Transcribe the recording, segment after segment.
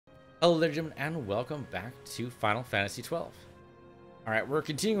Hello there, gentlemen, and welcome back to Final Fantasy XII. Alright, we're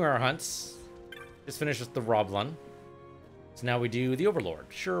continuing our hunts. Just finished with the Roblin. So now we do the Overlord.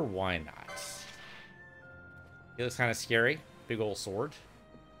 Sure, why not? He looks kind of scary. Big old sword.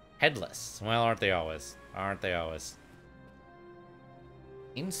 Headless. Well, aren't they always? Aren't they always?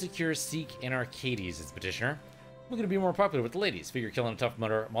 Insecure Seek in Arcades is petitioner. We're going to be more popular with the ladies. Figure killing a tough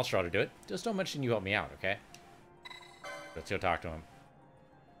monster ought to do it. Just don't mention you help me out, okay? Let's go talk to him.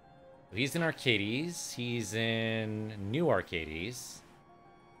 He's in Arcades. He's in New Arcades.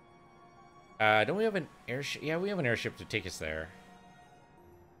 Don't we have an airship? Yeah, we have an airship to take us there.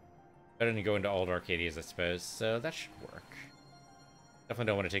 Better than go into old Arcades, I suppose. So that should work. Definitely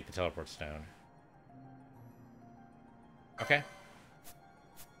don't want to take the teleport stone. Okay.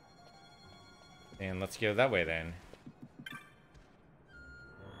 And let's go that way then.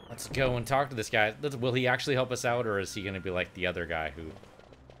 Let's go and talk to this guy. Will he actually help us out, or is he going to be like the other guy who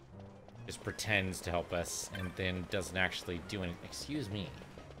just pretends to help us and then doesn't actually do anything? Excuse me.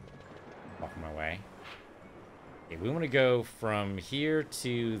 Walking my way. Okay, we want to go from here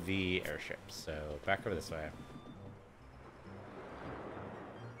to the airship, so back over this way.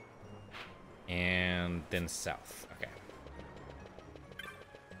 And then south. Okay.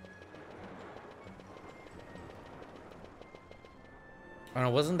 Oh no,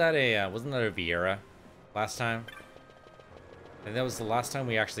 wasn't that a Vieira last time? And that was the last time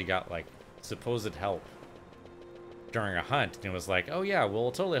we actually got, like, supposed help during a hunt. And it was like, oh yeah,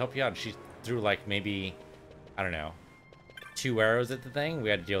 we'll totally help you out. And she threw, like, maybe, I don't know, 2 arrows at the thing. We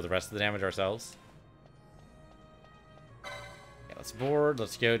had to deal with the rest of the damage ourselves. Okay, let's board.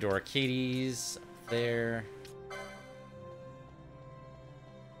 Let's go to Arcades. Up there.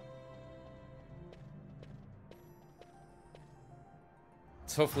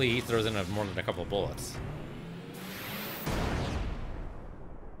 So hopefully he throws in more than a couple of bullets.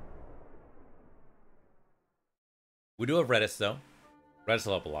 We do have Redis, though. Redis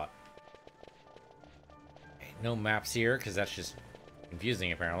will help a lot. Okay, no maps here, because that's just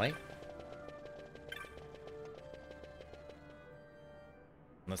confusing, apparently.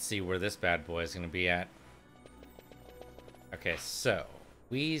 Let's see where this bad boy is going to be at. Okay, so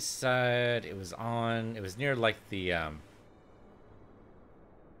we said it was near, like, the, near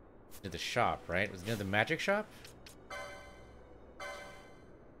the shop, right? It was near the magic shop?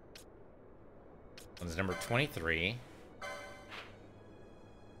 One's number 23.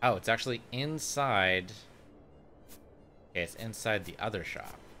 Oh, it's actually inside. Okay, it's inside the other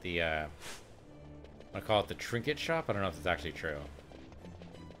shop. The, I'm gonna call it the trinket shop. I don't know if it's actually true.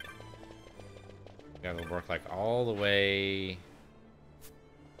 Gotta work, like, all the way.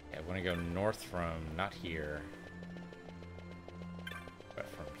 Yeah, I want to go north from, not here, but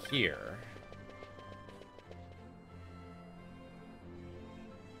from here.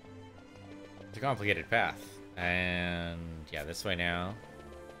 It's a complicated path. And yeah, this way now.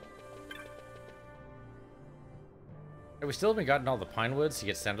 Hey, we still haven't gotten all the pine woods to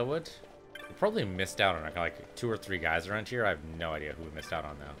get sandalwood. We probably missed out on like 2 or 3 guys around here. I have no idea who we missed out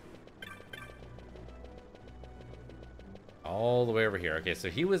on though. All the way over here. Okay,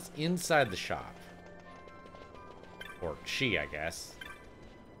 so he was inside the shop. Or she, I guess.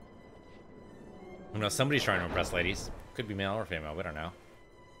 Who knows? Somebody's trying to impress ladies. Could be male or female. We don't know.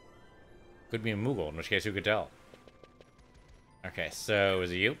 Could be a Moogle, in which case who could tell? Okay, so is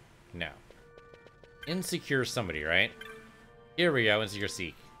it you? No. Insecure somebody, right? Here we go, Insecure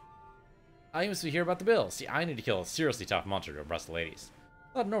Seek. I must be here about the bill. See, I need to kill a seriously tough monster to impress the ladies.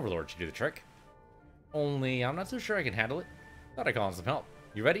 Thought an overlord should do the trick. Only, I'm not so sure I can handle it. Thought I'd call in some help.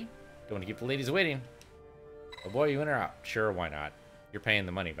 You ready? Don't want to keep the ladies waiting. Oh boy, you in or out? Sure, why not? You're paying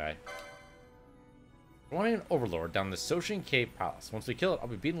the money, bye. We're wanting an overlord down the Soshin Cave Palace. Once we kill it, I'll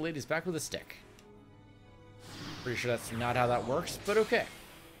be beating the ladies back with a stick. Pretty sure that's not how that works, but okay.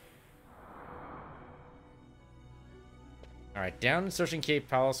 Alright, down in Soshin Cave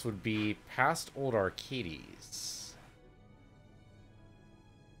Palace would be past Old Arcades.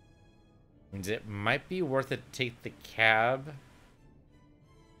 Means it might be worth it to take the cab.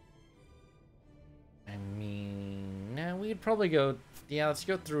 I mean, no, we'd probably go... Yeah, let's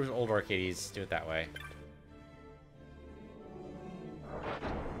go through Old Arcades. Do it that way.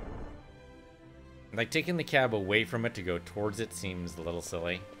 Like, taking the cab away from it to go towards it seems a little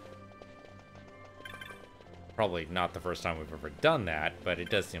silly. Probably not the first time we've ever done that, but it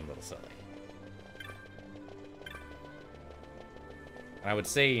does seem a little silly. And I would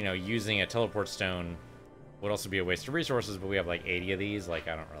say, you know, using a teleport stone would also be a waste of resources, but we have like 80 of these. Like,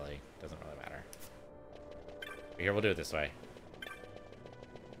 doesn't really matter. But here, we'll do it this way.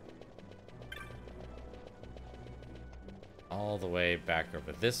 all the way back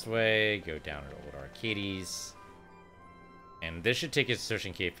over this way, go down to Old Arcades. And this should take us to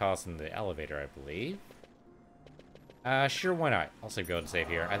Searching Cave Palace in the elevator, I believe. Sure, why not? Also go and save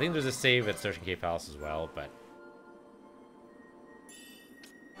here. I think there's a save at Searching Cave Palace as well, but...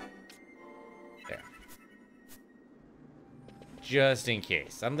 there. Just in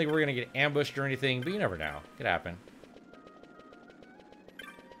case. I don't think we're gonna get ambushed or anything, but you never know. Could happen.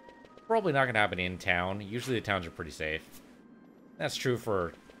 Probably not gonna happen in town. Usually the towns are pretty safe. That's true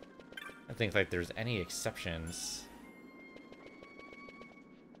for... I don't think like there's any exceptions.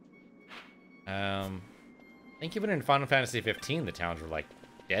 I think even in Final Fantasy XV, the towns were, like,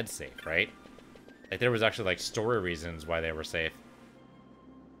 dead safe, right? Like, there was actually, like, story reasons why they were safe.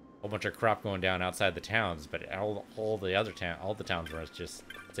 A whole bunch of crap going down outside the towns, but all the towns were just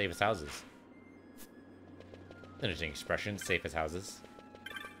safe as houses. Interesting expression, safe as houses.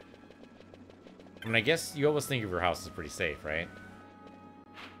 I mean, I guess you always think of your house as pretty safe, right?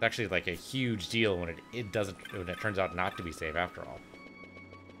 It's actually, like, a huge deal when it turns out not to be safe after all.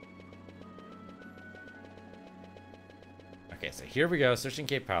 Okay, so here we go, Searching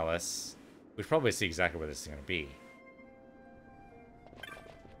Cave Palace. We should probably see exactly where this is going to be.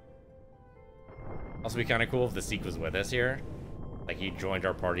 Also, be kind of cool if the Seek was with us here. Like, he joined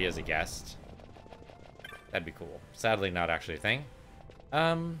our party as a guest. That'd be cool. Sadly, not actually a thing.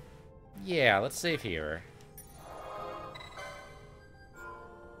 Yeah, let's save here.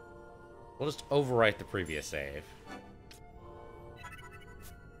 We'll just overwrite the previous save.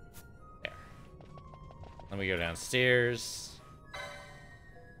 There. Let me go downstairs.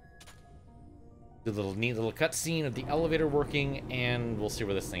 Do a little neat little cutscene of the elevator working, and we'll see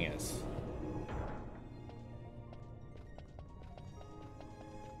where this thing is.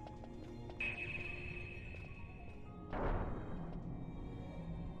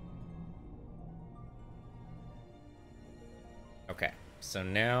 Okay, so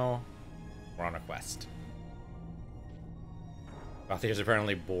now we're on a quest. Balthier's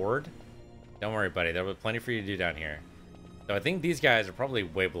apparently bored. Don't worry, buddy. There will be plenty for you to do down here. So I think these guys are probably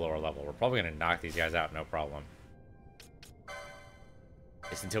way below our level. We're probably going to knock these guys out, no problem.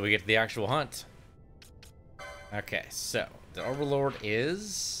 Just until we get to the actual hunt. Okay, so the Overlord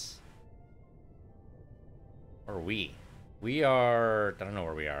is... Where are we? We are... I don't know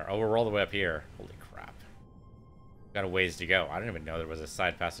where we are. Oh, we're all the way up here. Holy crap. Got a ways to go. I didn't even know there was a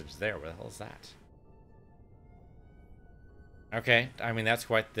side passage there. Where the hell is that? Okay, I mean, that's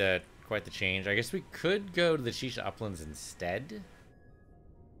quite the change. I guess we could go to the Shisha Uplands instead.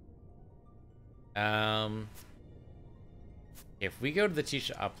 If we go to the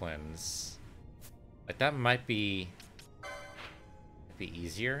Shisha Uplands, like, that might be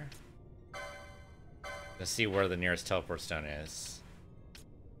easier. Let's see where the nearest teleport stone is.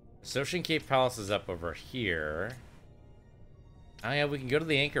 Searching Cave Palace is up over here. Oh yeah, we can go to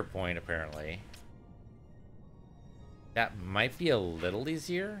the anchor point, apparently. That might be a little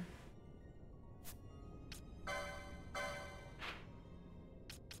easier.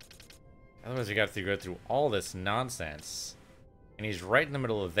 Otherwise, we got to go through all this nonsense. And he's right in the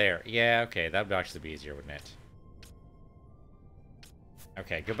middle of there. Yeah, okay, that would actually be easier, wouldn't it?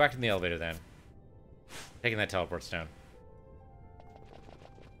 Okay, go back in the elevator then. Taking that teleport stone.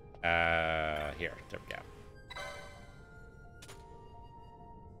 Here, there we go.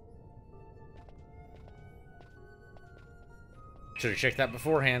 Should have checked that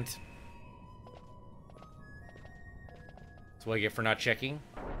beforehand. That's what I get for not checking.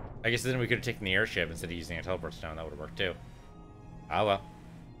 I guess then we could have taken the airship instead of using a teleport stone. That would have worked too. Ah well.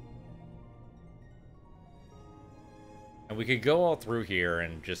 And we could go all through here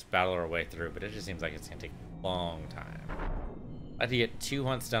and just battle our way through, but it just seems like it's going to take a long time. I'd like to get 2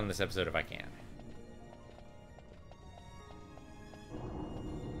 hunts done this episode if I can.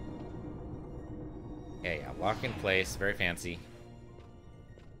 Yeah, lock in place. Very fancy.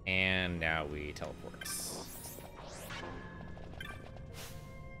 And now we teleport.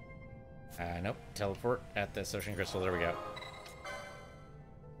 Nope. Teleport at the Ocean Crystal. There we go.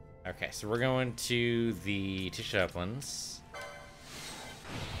 Okay, so we're going to the Tisha Uplands.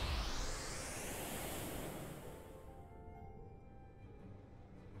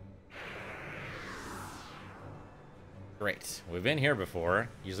 Great. We've been here before.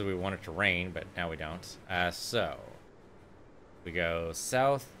 Usually we want it to rain, but now we don't. So we go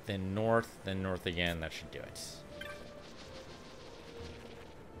south, then north again. That should do it.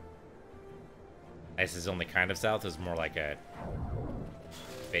 This is only kind of south. It's more like a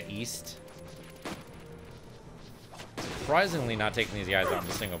bit east. Surprisingly not taking these guys out in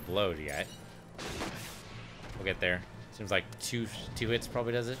a single blow yet. We'll get there. Seems like two hits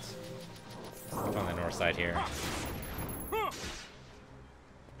probably does it. On the north side here.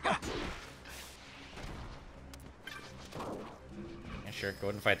 Sure, go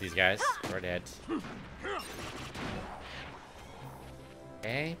ahead and fight these guys. Go right ahead.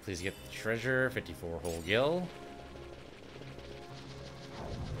 Okay, please get the treasure. 54 whole gil.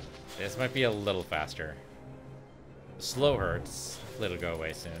 This might be a little faster. The slow hurts. Hopefully it'll go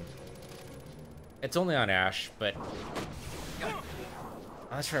away soon. It's only on Ash, but... Oh,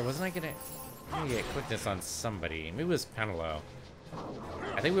 that's right, wasn't I gonna get quickness on somebody? Maybe it was Penelo.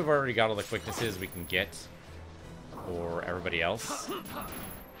 I think we've already got all the quicknesses we can get for everybody else.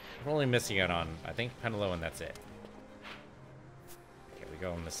 We're only missing out on, I think, Penelo, and that's it. Okay, we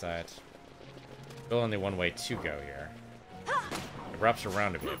go on this side. Still only one way to go here. It wraps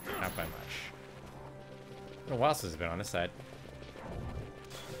around a bit, but not by much. It's been a while since it's been on this side.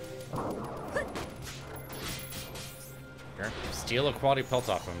 Sure. Steal a quality pelt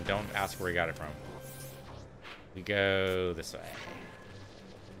off him. Don't ask where he got it from. We go this way.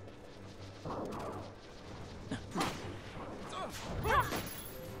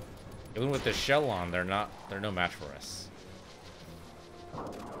 Even with the shell on, they're no match for us.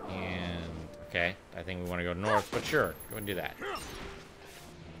 And okay, I think we want to go north, but sure, go and do that.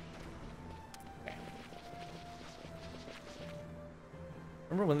 Okay.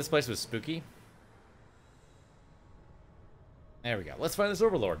 Remember when this place was spooky? There we go. Let's find this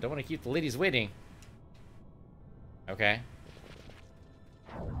overlord. Don't want to keep the ladies waiting. Okay.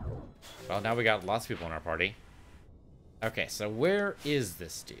 Well, now we got lots of people in our party. Okay, so where is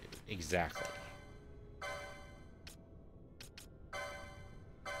this dude exactly?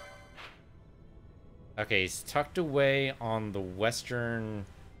 Okay, he's tucked away on the western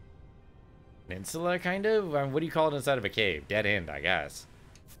peninsula, kind of? What do you call it inside of a cave? Dead end, I guess.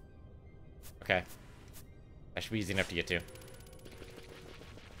 Okay. That should be easy enough to get to.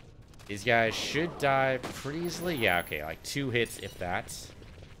 These guys should die pretty easily. Yeah, okay, like 2 hits, if that.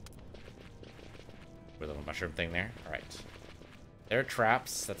 With a little mushroom thing there. Alright. They're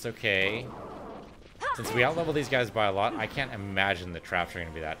traps. That's okay. Since we outlevel these guys by a lot, I can't imagine the traps are going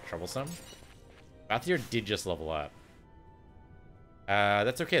to be that troublesome. Bathier did just level up.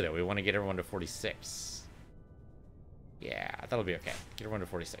 That's okay, though. We want to get everyone to 46. Yeah, that'll be okay. Get everyone to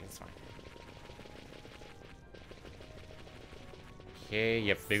 46. It's fine. Okay,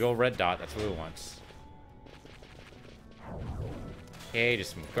 yep, big old red dot. That's what we want. Okay,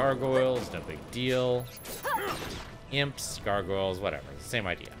 just some gargoyles. No big deal. Imps, gargoyles, whatever. Same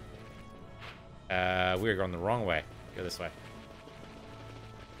idea. We're going the wrong way. Go this way.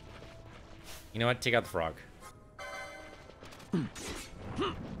 You know what? Take out the frog.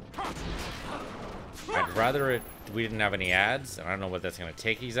 I'd rather we didn't have any ads. And I don't know what that's going to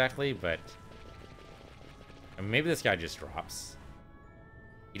take exactly, but... maybe this guy just drops.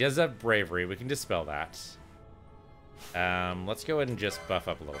 He does have bravery. We can dispel that. Let's go ahead and just buff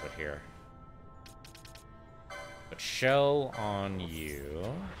up a little bit here. Put shell on you.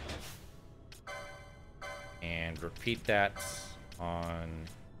 And repeat that on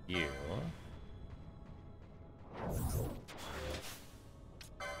you.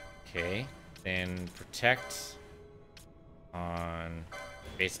 Okay. Then protect on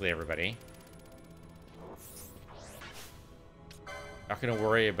basically everybody. Not gonna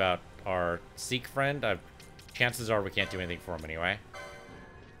worry about our Seek friend. Chances are we can't do anything for him anyway.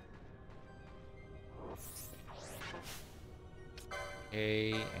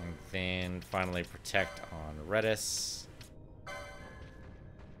 Okay, and then finally protect on Redis.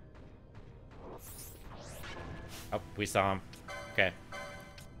 Oh, we saw him. Okay.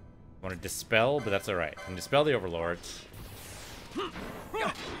 Want to dispel, but that's alright. And dispel the overlords.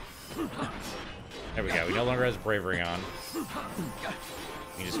 There we go. We no longer has bravery on.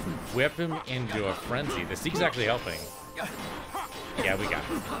 You just whip him into a frenzy. The Seek's actually helping. Yeah, we got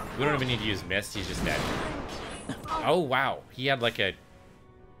him. We don't even need to use Mist. He's just dead. Oh, wow. He had like a...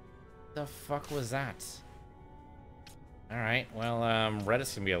 The fuck was that? Alright, well,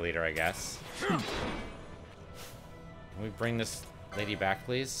 Redis can be a leader, I guess. Can we bring this lady back,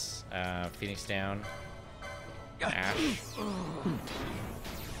 please? Phoenix down. Ash.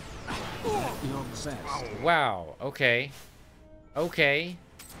 Wow, okay. Okay.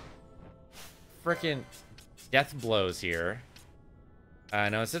 Frickin' death blows here.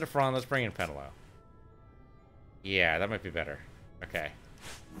 No, instead of Fron, let's bring in Penelo. Yeah, that might be better. Okay.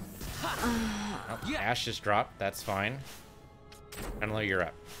 Oh, Ash just dropped. That's fine. Penelo, you're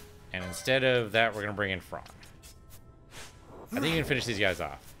up. And instead of that, we're gonna bring in Fron. I think you can finish these guys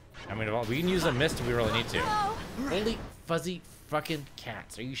off. I mean, we can use a mist if we really need to. Holy fuzzy fucking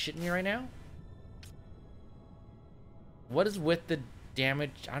cats. Are you shitting me right now? What is with the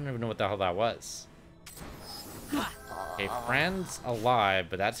damage? I don't even know what the hell that was. Okay, Fran's alive,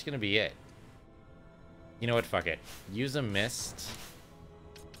 but that's gonna be it. You know what? Fuck it. Use a mist.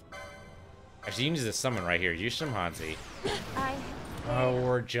 Actually, you can use this summon right here. Use Shimhanzi.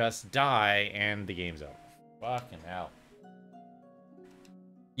 Or just die and the game's up. Fucking hell.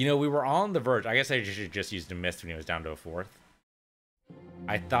 You know, we were on the verge. I guess I should just use the mist when he was down to a 4th.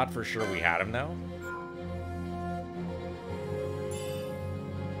 I thought for sure we had him though.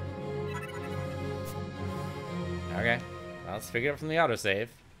 Okay, well, let's figure it out from the autosave.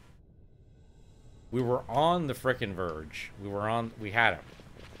 We were on the frickin' verge. We had him.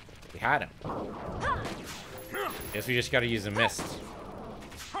 We had him. Guess we just gotta use a mist.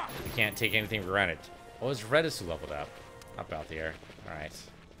 We can't take anything for granted. Oh, it's Redis who leveled up. Not Balthier. Alright.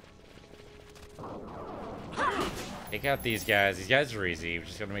 Take out these guys. These guys are easy. We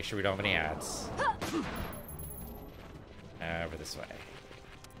just gotta make sure we don't have any ads. Over this way.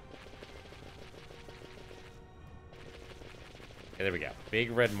 Okay, there we go.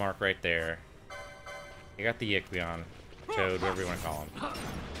 Big red mark right there. You got the Ickbeon. Toad, whatever you want to call him.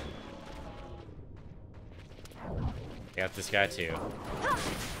 Got this guy too.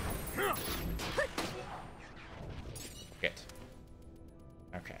 Good.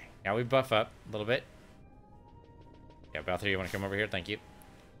 Okay. Now we buff up a little bit. Yeah, Balthier, you want to come over here? Thank you.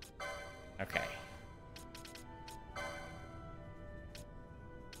 Okay.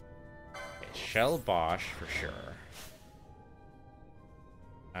 Shell Bosch for sure.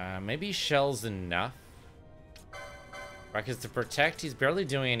 Maybe Shell's enough. Right, because to protect, he's barely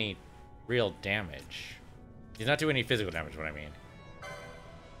doing any real damage. He's not doing any physical damage, what I mean.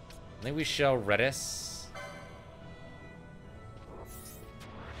 I think we shell Redis.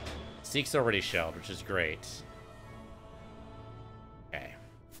 Seek's already shelled, which is great. Okay.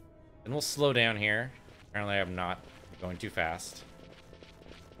 Then we'll slow down here. Apparently I'm not going too fast.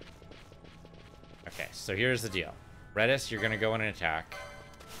 Okay, so here's the deal. Redis, you're going to go in and attack.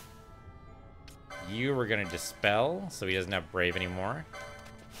 You were going to dispel, so he doesn't have Brave anymore.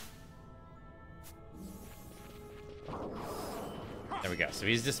 There we go. So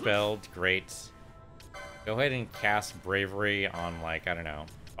he's dispelled. Great. Go ahead and cast Bravery on, like, I don't know,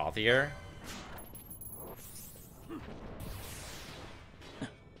 Balthier.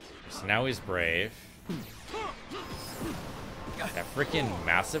 So now he's brave. That freaking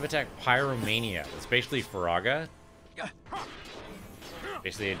massive attack, Pyromania. It's basically Faraga.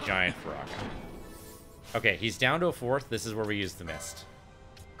 Basically a giant Faraga. Okay, he's down to a 4th. This is where we use the mist.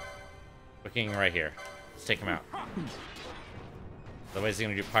 Looking right here. Let's take him out. Otherwise he's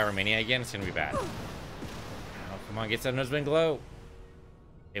gonna do Pyromania again. It's gonna be bad. Oh, come on, get that Nosewind Glow.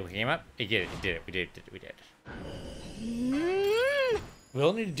 Okay, we came up. It did it. It did it. We did it. We did it.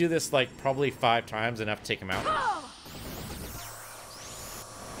 We'll need to do this like probably 5 times, enough to take him out.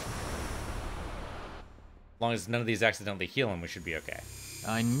 As long as none of these accidentally heal him, we should be okay.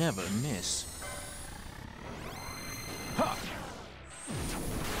 I never miss.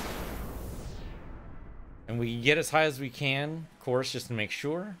 And we can get as high as we can, of course, just to make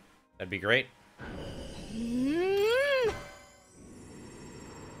sure. That'd be great.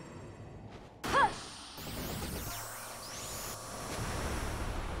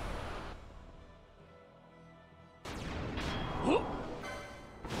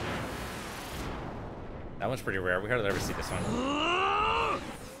 That one's pretty rare. We hardly ever see this one.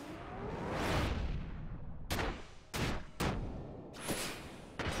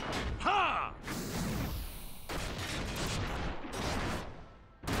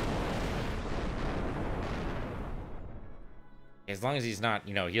 As long as he's not,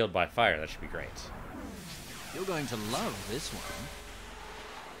 you know, healed by fire, that should be great. You're going to love this one.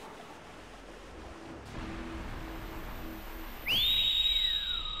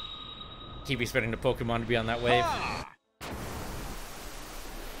 Keep expecting the Pokemon to be on that wave.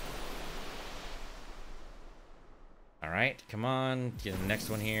 Alright, come on. Get the next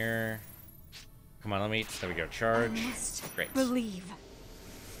one here. Come on, let me. There we go. Charge. Great. Believe.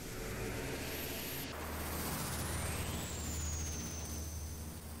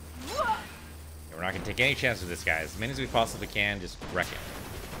 We're not going to take any chance with this guy. As many as we possibly can, just wreck him.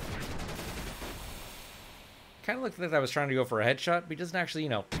 Kind of looked like I was trying to go for a headshot, but he doesn't actually, you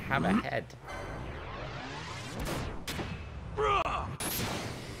know, have a head.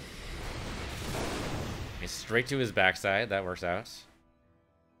 He's straight to his backside. That works out.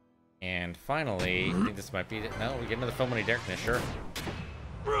 And finally, I think this might be it. No, we get another Foaming Darkness, sure.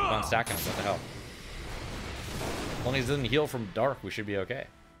 Keep on stacking him. What the hell? As long as he doesn't heal from dark, we should be okay.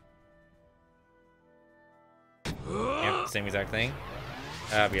 Yep, same exact thing.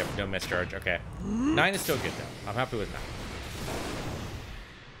 We have no mischarge. Okay. 9 is still good, though. I'm happy with 9.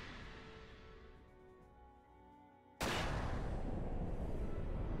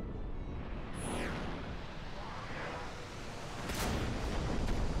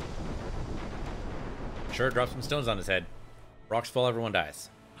 Sure, drop some stones on his head. Rocks fall, everyone dies.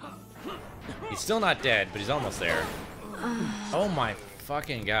 He's still not dead, but he's almost there. Oh my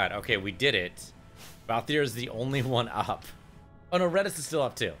fucking god. Okay, we did it. Balthier is the only one up. Oh no, Redis is still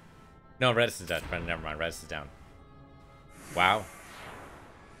up too. No, Redis is dead. Never mind, Redis is down. Wow.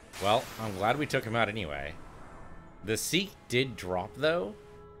 Well, I'm glad we took him out anyway. The Seek did drop though.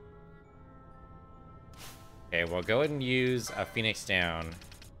 Okay, well go ahead and use a Phoenix down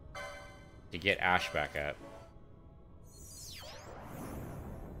to get Ash back up.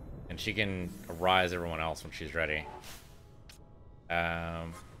 And she can arise everyone else when she's ready.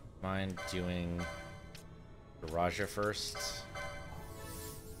 Mind doing Raja first?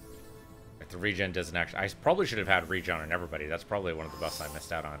 If the regen doesn't actually... I probably should have had regen on everybody. That's probably one of the buffs I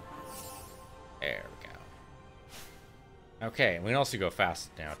missed out on. There we go. Okay, we can also go fast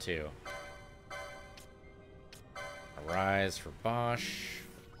now, too. Arise for Bosch.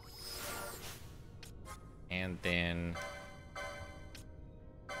 And then...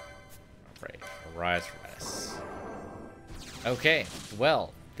 Right, arise for us. Okay,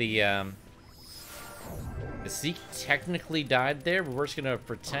 well, the Seek technically died there, but we're just gonna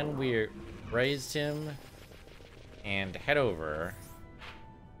pretend we raised him and head over.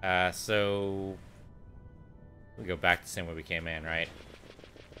 So we go back the same way we came in, right?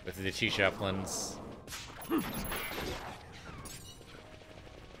 With the Chisha uplands.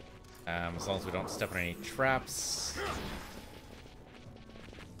 As long as we don't step on any traps.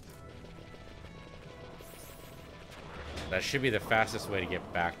 That should be the fastest way to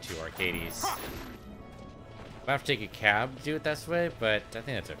get back to Arcades. I have to take a cab to do it this way, but I think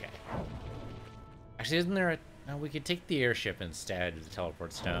that's okay. Actually, isn't there a... No, we could take the airship instead of the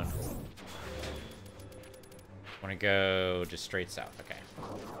teleport stone. Want to go just straight south, okay.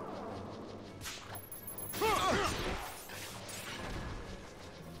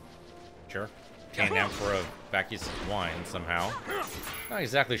 Sure. Chain Emperor of Bacchus' wine somehow. Not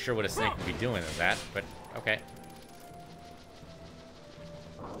exactly sure what a snake would be doing with that, but okay.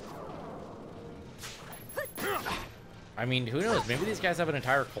 I mean, who knows? Maybe these guys have an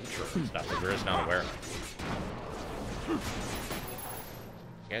entire culture and stuff that we're just not aware of.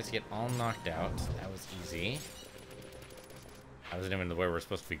 You guys get all knocked out. That was easy. That wasn't even the way we're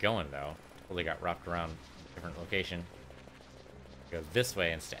supposed to be going, though. Totally got wrapped around a different location. Go this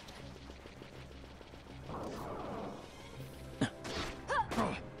way instead.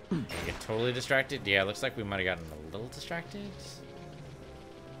 You get totally distracted? Yeah, looks like we might have gotten a little distracted.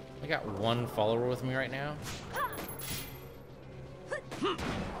 I got one follower with me right now.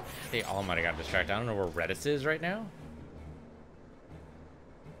 They all might have got distracted. I don't know where Redis is right now.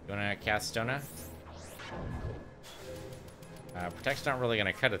 You wanna cast Stona? Protect's not really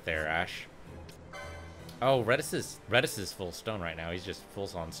gonna cut it there, Ash. Oh, Redis is full stone right now. He's just full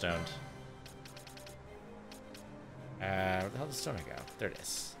on stoned. Where the hell did Stona go? There it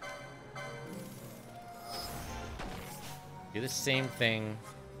is. Do the same thing.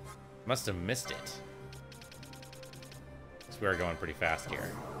 Must have missed it. We are going pretty fast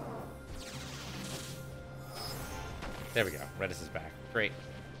here. There we go. Redis is back. Great.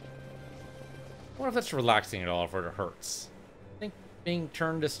 I wonder if that's relaxing at all, if it hurts. I think being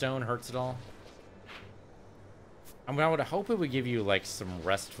turned to stone hurts at all. I mean, I would hope it would give you, like, some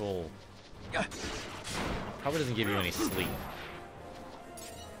restful... Probably doesn't give you any sleep.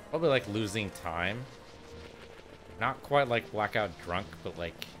 Probably like losing time. Not quite like blackout drunk, but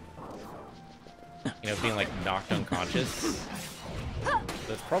like, you know, being like knocked unconscious. So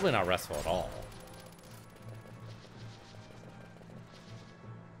it's probably not restful at all.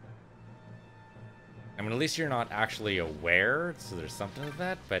 I mean, at least you're not actually aware, so there's something to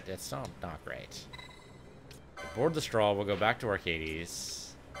that, but it's not great. Board the straw, we'll go back to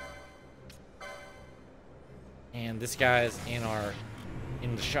Arcades. And this guy's in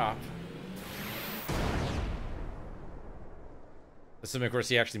the shop. Assuming, of course,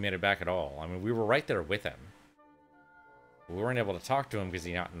 he actually made it back at all. I mean, we were right there with him. We weren't able to talk to him because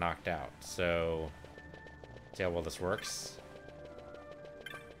he got knocked out. So, see how well this works.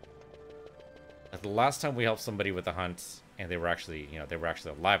 Like the last time we helped somebody with the hunt, and they were actually, you know, they were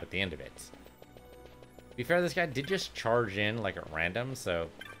actually alive at the end of it. To be fair, this guy did just charge in like at random, so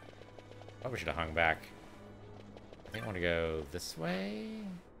probably should have hung back. I think I want to go this way.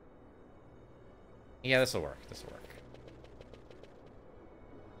 Yeah, this will work. This will work.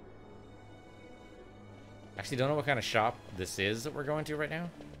 Actually, don't know what kind of shop this is that we're going to right now.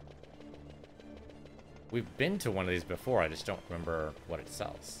 We've been to one of these before. I just don't remember what it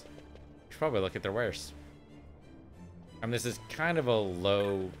sells. We should probably look at their wares. I mean, this is kind of a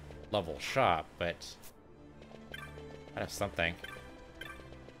low-level shop, but might have something.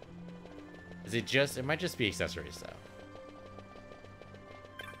 Is it just... It might just be accessories, though.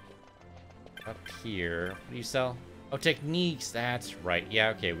 Up here... What do you sell? Oh, techniques! That's right. Yeah,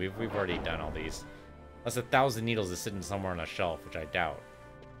 okay, we've already done all these. Unless 1,000 needles is sitting somewhere on a shelf, which I doubt.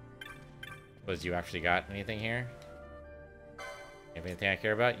 Suppose you actually got anything here? Have anything I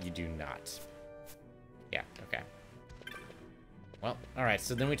care about? You do not. Yeah, okay. Well, alright,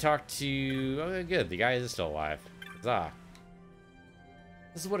 so then we talked to... Oh, good, the guy is still alive. Huzzah.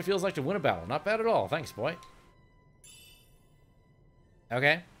 This is what it feels like to win a battle. Not bad at all. Thanks, boy.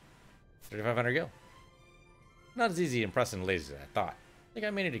 Okay. 3,500 gil. Not as easy, impressive, and lazy as I thought. I think I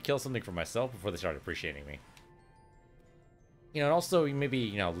may need to kill something for myself before they start appreciating me. You know, and also maybe,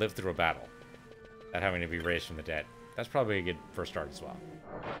 you know, live through a battle. Without having to be raised from the dead. That's probably a good first start as well.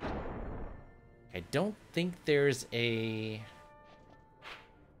 I don't think there's a...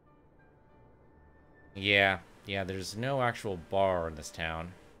 Yeah, there's no actual bar in this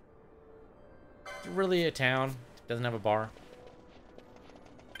town. Is it really a town? It doesn't have a bar?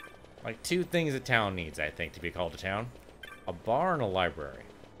 Like, two things a town needs, I think, to be called a town. A bar and a library.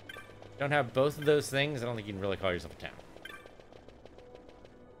 Don't have both of those things, I don't think you can really call yourself a town.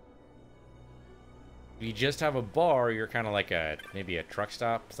 If you just have a bar, you're kind of like a, maybe a truck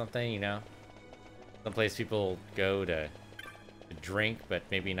stop, something, you know? Someplace people go to drink, but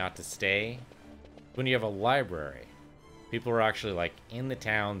maybe not to stay. When you have a library, people are actually like in the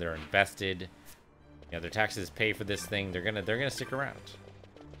town, they're invested, you know, their taxes pay for this thing, they're gonna stick around.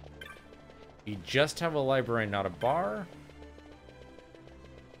 You just have a library, not a bar?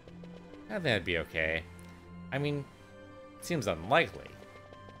 I think that'd be okay. I mean, it seems unlikely,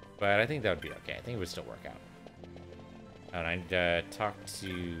 but I think that would be okay. I think it would still work out. And I need to talk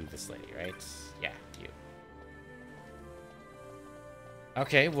to this lady, right? Yeah, you.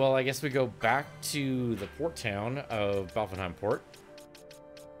 Okay, well, I guess we go back to the port town of Valfenheim Port.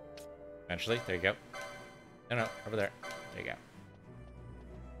 Eventually. There you go. No, over there. There you go.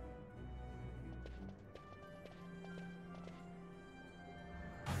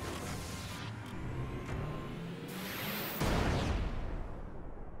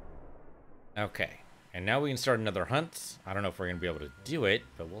 Okay, and now we can start another hunt. I don't know if we're going to be able to do it,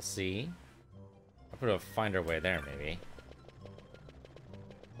 but we'll see. I'll put a find our way there, maybe.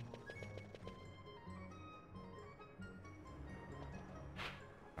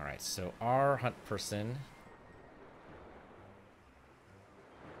 Alright, so our hunt person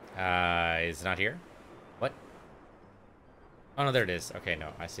is not here. What? Oh, no, there it is. Okay, no,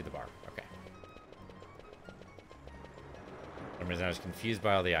 I see the bar. Okay. For some reason I was confused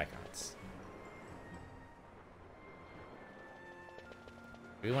by all the icons.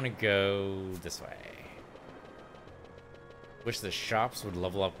 We want to go this way. Wish the shops would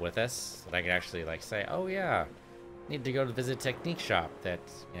level up with us, so that I could actually, like, say, oh, yeah, need to go to visit Technique Shop that,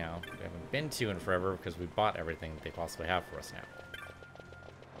 you know, we haven't been to in forever because we bought everything they possibly have for us now.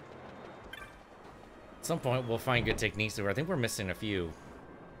 At some point, we'll find good techniques. I think we're missing a few.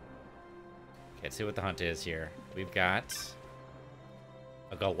 Okay, let's see what the hunt is here. We've got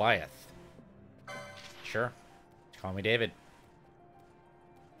a Goliath. Sure. Call me David.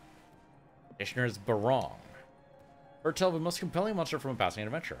 Commissioner's Barong. Heard tell of a most compelling monster from a passing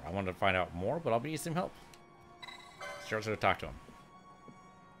adventure. I wanted to find out more, but I'll be some help. Starts to talk to him.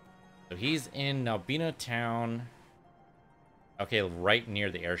 So he's in Nalbina Town. Okay, right near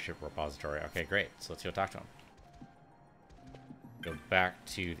the airship repository. Okay, great. So let's go talk to him. Go back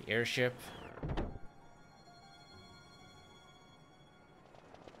to the airship.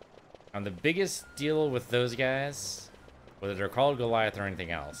 And the biggest deal with those guys, whether they're called Goliath or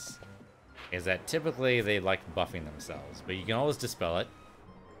anything else, is that typically they like buffing themselves, but you can always dispel it.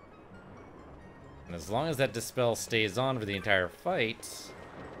 And as long as that dispel stays on for the entire fight,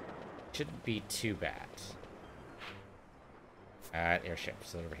 it shouldn't be too bad. Airship,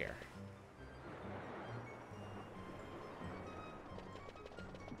 so over here.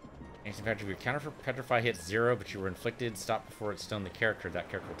 Ancient Petrify, your counter for Petrify hits 0, but you were inflicted. Stop before it stunned the character. That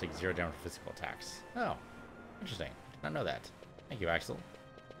character will take 0 down for physical attacks. Oh, interesting. Did not know that. Thank you, Axel.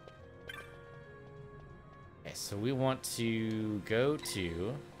 Okay, so we want to go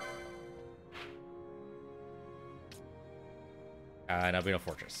to Nalbina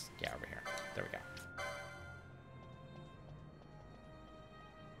Fortress. Yeah, over here. There we go.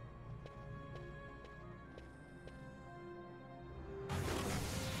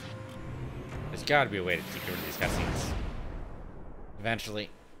 There's got to be a way to get rid of these cutscenes. Eventually.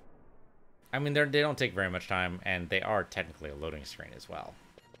 I mean, they don't take very much time, and they are technically a loading screen as well.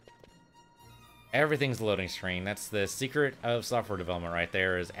 Everything's a loading screen. That's the secret of software development right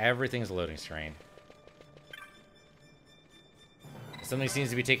there, is everything's a loading screen. something seems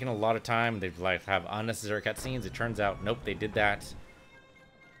to be taking a lot of time. They like have unnecessary cutscenes. It turns out, nope, they did that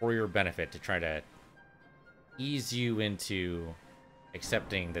for your benefit to try to ease you into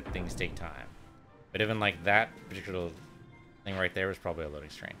accepting that things take time. But even like that particular thing right there was probably a loading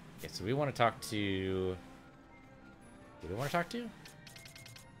screen. Okay, so we want to talk to... Who do we want to talk to?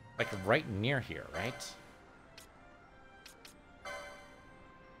 Like right near here, right?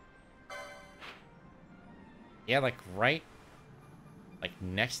 Yeah, like right... Like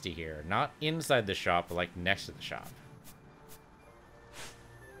next to here. Not inside the shop, but like next to the shop.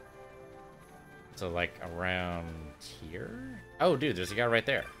 So like around here? Oh, dude, there's a guy right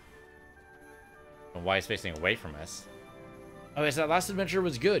there. And why he's facing away from us? Oh, yes, that last adventure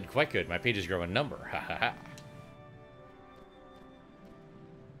was good. Quite good. My pages grow in number. Ha ha ha.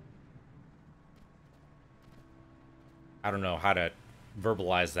 I don't know how to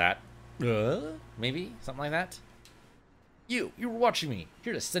verbalize that. Maybe? Something like that? You were watching me.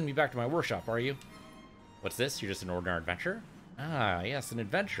 Here to send me back to my workshop, are you? What's this? You're just an ordinary adventurer? Ah, yes, an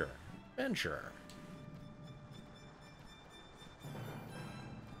adventurer. Adventurer.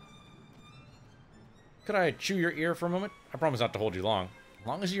 Could I chew your ear for a moment? I promise not to hold you long. As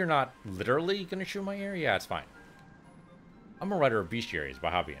long as you're not literally gonna chew my ear, yeah, it's fine. I'm a writer of bestiaries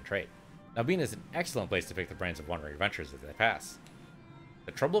by hobby and trade. Nabina is an excellent place to pick the brains of wandering adventurers as they pass.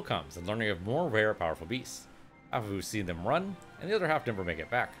 The trouble comes in learning of more rare, powerful beasts. Half of who see them run, and the other half never make it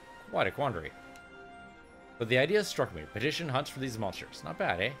back. Quite a quandary. But the idea struck me. Petition hunts for these monsters. Not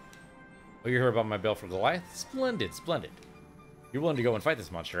bad, eh? Oh, you heard about my bill for Goliath? Splendid, splendid. You're willing to go and fight this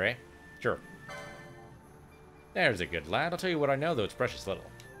monster, eh? Sure. There's a good lad. I'll tell you what I know, though it's precious little.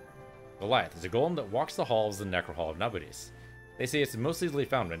 Goliath is a golem that walks the halls of the Necro Hall of Nobodies. They say it's most easily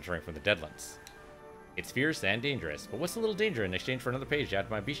found entering from the Deadlands. It's fierce and dangerous, but what's a little danger in exchange for another page to add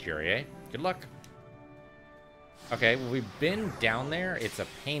to my bestiary, eh? Good luck. Okay, well, we've been down there. It's a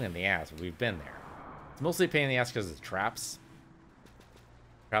pain in the ass, but we've been there. It's mostly a pain in the ass because of the traps.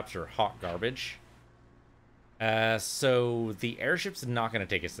 Traps are hot garbage. So the airship's not going to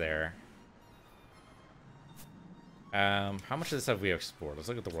take us there. How much of this have we explored? Let's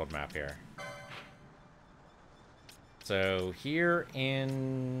look at the world map here. So here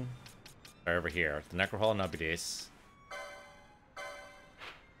in... Or over here, the Necro Hall of Nobodies.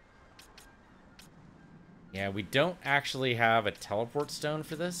 Yeah, we don't actually have a teleport stone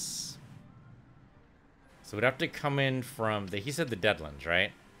for this. So we'd have to come in from... He said the Deadlands,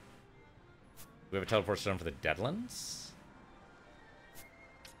 right? We have a teleport stone for the Deadlands?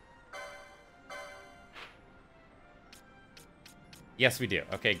 Yes, we do.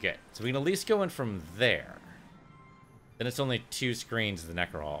 Okay, good. So we can at least go in from there. Then it's only 2 screens of the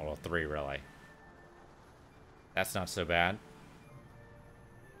Necro Hall. Well, 3, really. That's not so bad.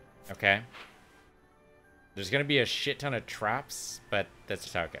 Okay. There's going to be a shit ton of traps, but that's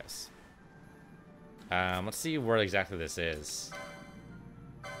just how it goes. Let's see where exactly this is.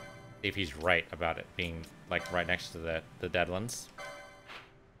 See if he's right about it being, like, right next to the Deadlands.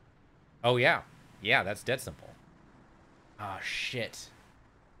 Oh, yeah. Yeah, that's dead simple. Oh, shit.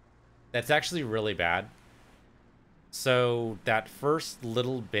 That's actually really bad. So, that first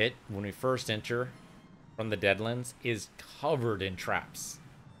little bit, when we first enter from the Deadlands, is covered in traps.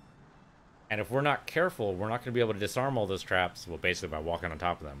 And if we're not careful, we're not going to be able to disarm all those traps. Well, basically by walking on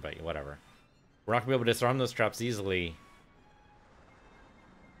top of them, but whatever. We're not going to be able to disarm those traps easily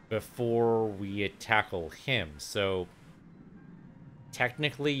before we tackle him. So,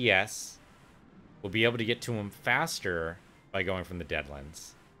 technically, yes. We'll be able to get to him faster by going from the Deadlands.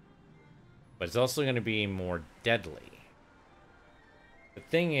 But it's also going to be more deadly. The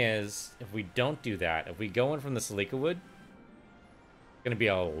thing is, if we don't do that, if we go in from the Salika Wood, it's going to be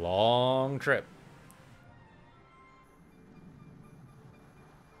a long trip.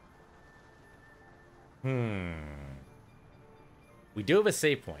 We do have a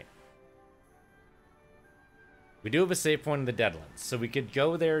save point. We do have a save point in the Deadlands, so we could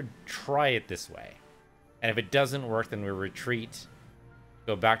go there, try it this way. And if it doesn't work, then we retreat,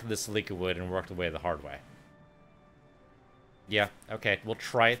 go back to the Salika Wood, and work the way the hard way. Yeah, okay, we'll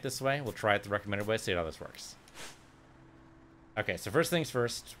try it this way. We'll try it the recommended way, see how this works. Okay, so first things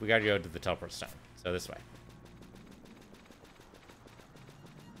first, we gotta go to the teleport stone. So this way.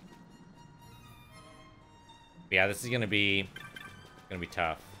 Yeah, this is gonna be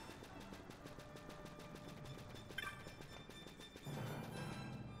tough.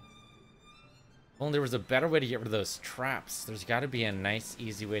 Well, there was a better way to get rid of those traps. There's got to be a nice,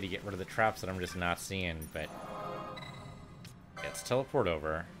 easy way to get rid of the traps that I'm just not seeing, but... Yeah, let's teleport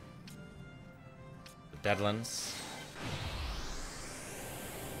over. The Deadlands.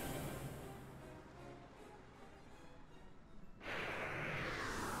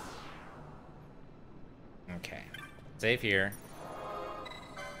 Okay. Save here.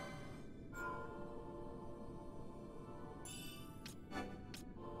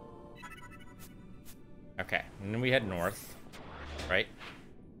 Okay, and then we head north, right?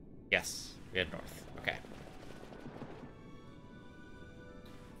 Yes, we head north. Okay.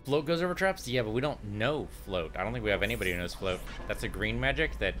 Float goes over traps? Yeah, but we don't know float. I don't think we have anybody who knows float. That's a green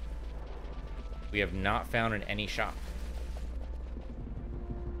magic that we have not found in any shop.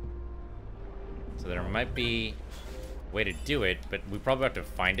 So there might be a way to do it, but we probably have to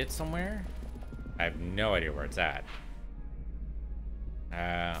find it somewhere. I have no idea where it's at.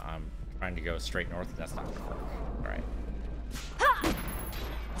 I'm trying to go straight north, and that's not gonna work. Alright.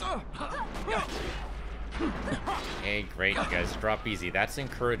 Hey, great, you guys drop easy. That's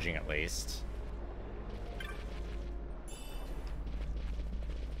encouraging, at least.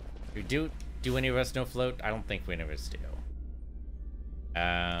 Do any of us know float? I don't think any of us do.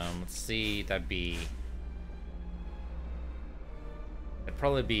 Let's see, that'd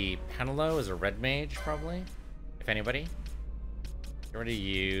probably be Penelo as a red mage, probably, if anybody. Get rid of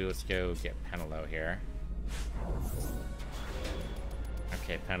you. Let's go get Penelo here.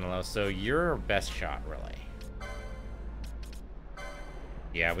 Okay, Penelo. So you're our best shot, really.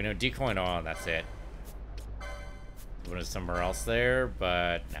 Yeah, we know decoy and all, and that's it. One is somewhere else there,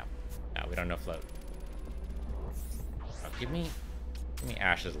 but no. No, we don't know float. Oh, give me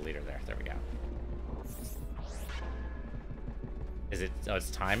Ash as a leader there. There we go. Is it... Oh, it's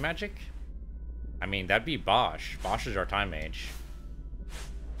time magic? I mean, that'd be Bosch. Bosch is our time mage.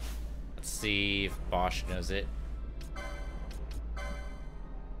 Let's see if Bosch knows it.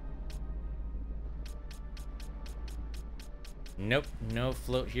 Nope, no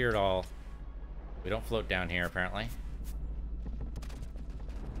float here at all. We don't float down here, apparently.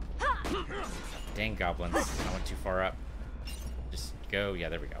 Dang goblins. I went too far up. Just go. Yeah,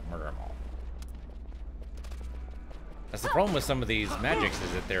 there we go. Murder them all. That's the problem with some of these magics,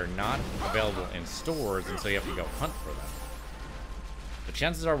 is that they're not available in stores, and so you have to go hunt for them. The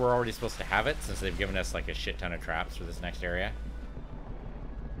chances are we're already supposed to have it, since they've given us like a shit ton of traps for this next area.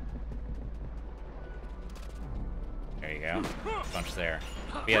 There you go. Bunch there.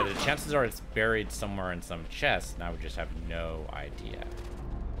 But yeah, the chances are it's buried somewhere in some chest, and I would just have no idea.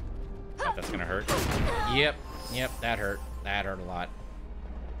 If that's gonna hurt. Yep, that hurt. That hurt a lot.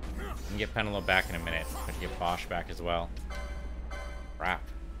 We can get Penelo back in a minute. We can get Bosch back as well. Crap.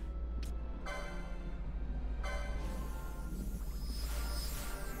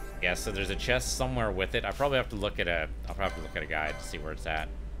 Yeah, so there's a chest somewhere with it. I'll probably have to look at a guide to see where it's at.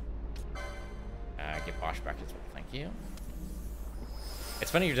 Get Bosch back as well. Thank you.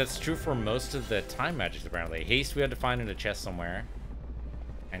 It's funny, that's true for most of the time magics, apparently. Haste we had to find in a chest somewhere.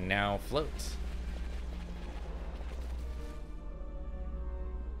 And now floats.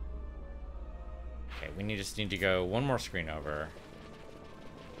 Okay, we just need to go one more screen over.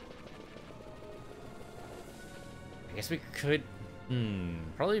 I guess we could...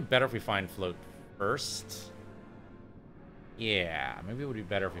 probably better if we find float first. Yeah, maybe it would be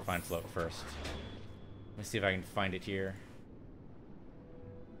better if we find float first. Let me see if I can find it here.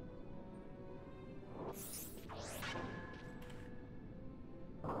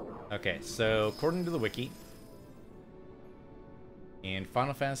 Okay, so according to the wiki, in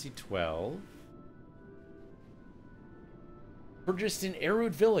Final Fantasy XII, purchased in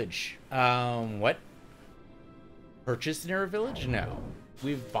Erud Village. What? Purchased in Erud Village? No.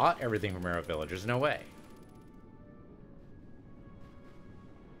 We've bought everything from Erud Village. There's no way.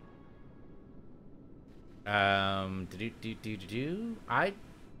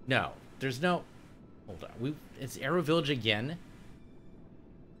 No. There's no... Hold on. It's Erud Village again?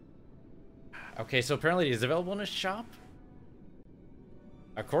 Okay, so apparently it is available in a shop?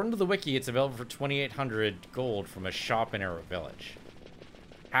 According to the wiki, it's available for 2,800 gold from a shop in Erud Village.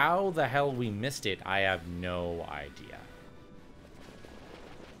 How the hell we missed it, I have no idea.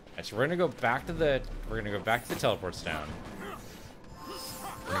 Alright, so we're gonna go back to the teleport stone.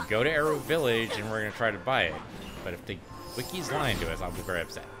 We're gonna go to Erud Village and we're gonna try to buy it. But if the wiki's lying to us, I'll be very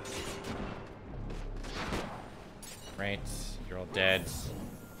upset. Right, you're all dead.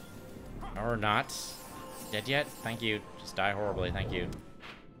 Or not. Dead yet? Thank you. Just die horribly, thank you.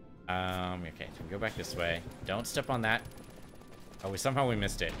 Okay, so we go back this way. Don't step on that. Oh, somehow we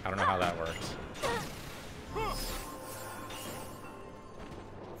missed it. I don't know how that worked.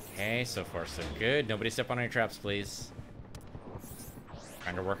 Okay, so far so good. Nobody step on any traps, please.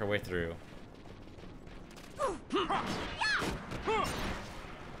 Trying to work our way through. Okay,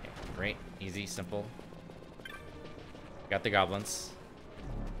 great. Easy, simple. Got the goblins.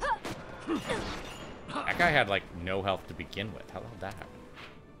 That guy had, like, no health to begin with. How the hell did that happen?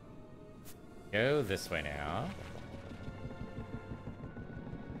 Go this way now.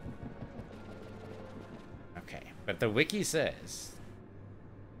 Okay, but the wiki says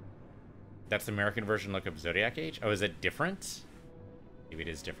that's the American version. Look up Zodiac Age. Oh, is it different? Maybe it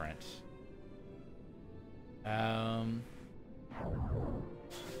is different.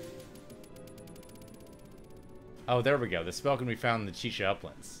 Oh, there we go. The spell can be found in the Chisha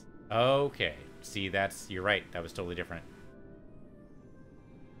Uplands. Okay. See, you're right. That was totally different.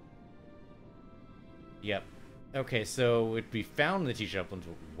 Yep. Okay, so it'd be found in the Chisha Uplands,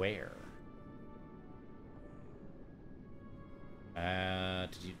 but where?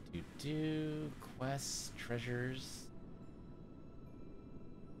 Quests, treasures.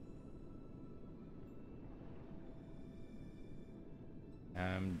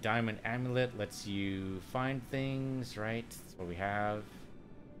 Diamond Amulet lets you find things, right? That's what we have.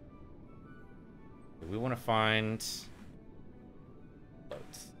 We want to find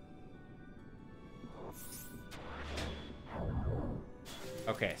floats.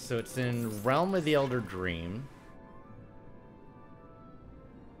 Okay, so it's in Realm of the Elder Dream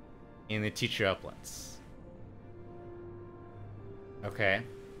in the Teacher Uplands. Okay.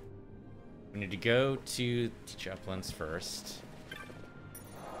 We need to go to Teacher Uplands first.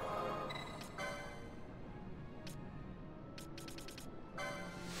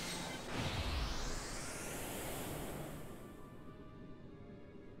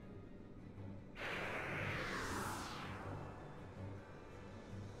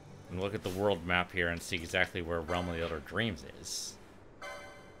 And look at the world map here and see exactly where Realm of the Elder Dreams is.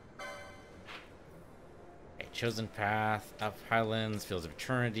 Okay, Chosen Path, Up Highlands, Fields of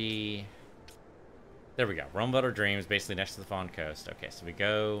Eternity. There we go. Realm of Elder Dreams, basically next to the Fawn Coast. Okay, so we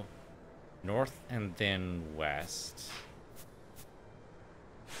go north and then west.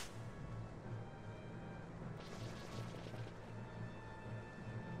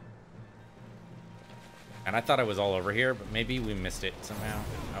 And I thought I was all over here, but maybe we missed it somehow.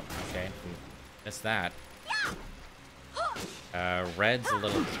 Oh, okay. We missed that. Red's a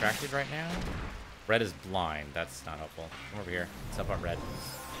little distracted right now. Red is blind. That's not helpful. Come over here. Let's help out Red.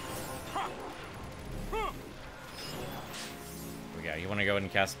 Here we go. You want to go ahead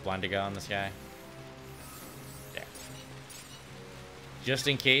and cast Blindiga on this guy? Yeah. Just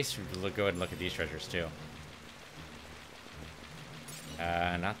in case, go ahead and look at these treasures too.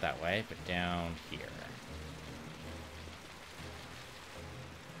 Not that way, but down here.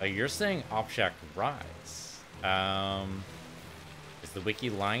 Oh, you're saying Opshak Rise. Is the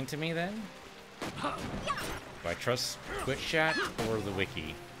wiki lying to me then? Do I trust Twitch chat or the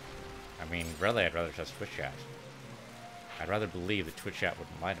wiki? I mean, really, I'd rather trust Twitch chat. I'd rather believe that Twitch chat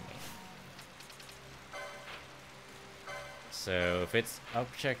wouldn't lie to me. So if it's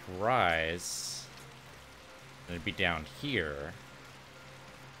Opshak Rise, then it'd be down here.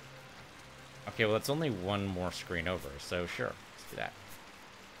 Okay, well, it's only one more screen over, so sure, let's do that.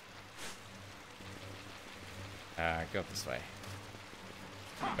 Go this way.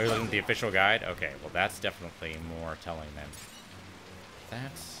 Are you looking at the official guide? Okay, well that's definitely more telling then.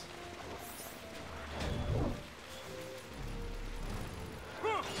 That's...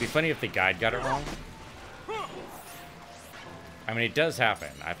 It'd be funny if the guide got it wrong. I mean, it does happen.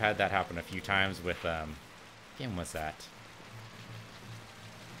 I've had that happen a few times with, what game was that?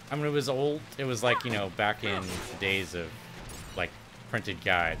 I mean, it was old. It was like, you know, back in the days of, like, printed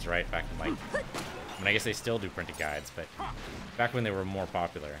guides, right? Back in, like... I mean, I guess they still do printed guides, but back when they were more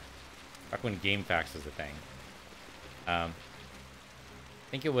popular. Back when GameFAQs was the thing. I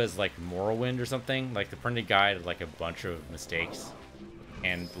think it was, like, Morrowind or something. Like, the printed guide had, like, a bunch of mistakes.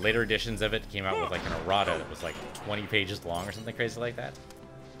 And later editions of it came out with, like, an errata that was, like, 20 pages long or something crazy like that.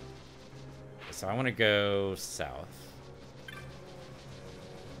 So I want to go south.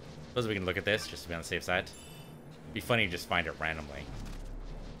 Suppose we can look at this, just to be on the safe side. It'd be funny to just find it randomly.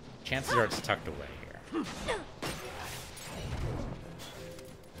 Chances are it's tucked away here.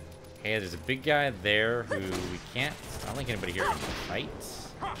 Okay, there's a big guy there who we can't... I don't think anybody here can fight.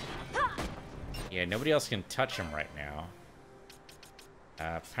 Yeah, nobody else can touch him right now.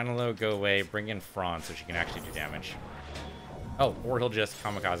 Penelo, go away. Bring in Franz so she can actually do damage. Oh, or he'll just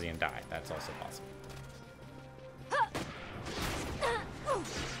kamikaze and die. That's also possible.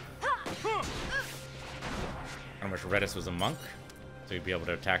 I wish Redis was a monk, so he'd be able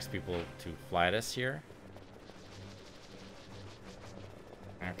to tax people to fly at us here.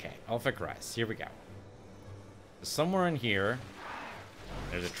 Okay, Ulfic Rise. Here we go. Somewhere in here,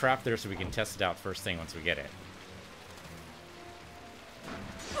 there's a trap there so we can test it out first thing once we get it.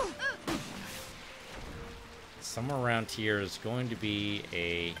 Somewhere around here is going to be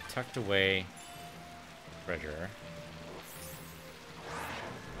a tucked away treasure.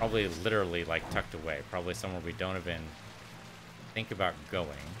 Probably literally, like, tucked away. Probably somewhere we don't even think about going.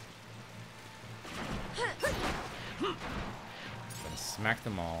 Gonna smack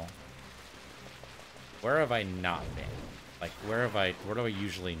them all. Where have I not been? Like, where do I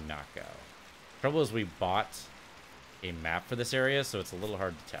usually not go? Trouble is we bought a map for this area, so it's a little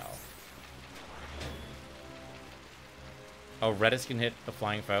hard to tell. Oh, Redis can hit a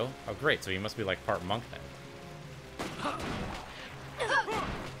flying foe? Oh, great, so he must be, like, part monk then.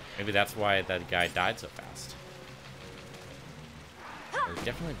 Maybe that's why that guy died so fast. There's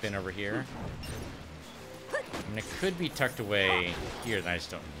definitely been over here. I mean, it could be tucked away here, and I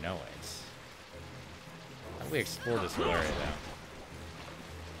just don't know it. How do we explore this whole area,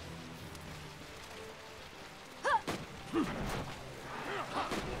 though?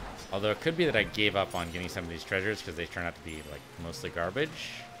 Although it could be that I gave up on getting some of these treasures because they turn out to be, like, mostly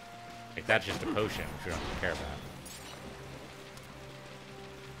garbage. Like, that's just a potion, which we don't care about.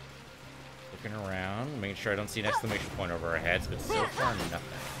 Looking around, making sure I don't see an exclamation point over our heads, but so far, nothing.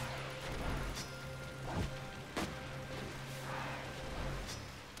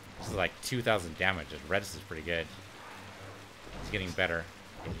 This is like 2,000 damage. Redis is pretty good. It's getting better.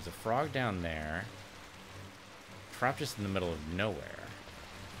 Okay, there's a frog down there. Trapped just in the middle of nowhere.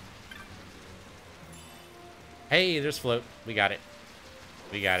 Hey, there's float. We got it.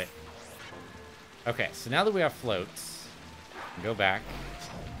 We got it. Okay, so now that we have floats, we can go back.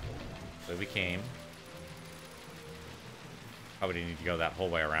 So we came. Probably didn't need to go that whole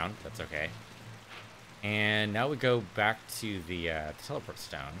way around. That's okay. And now we go back to the teleport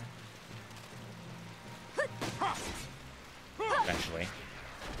stone. Eventually.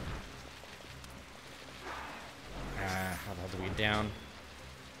 How the hell do we get down?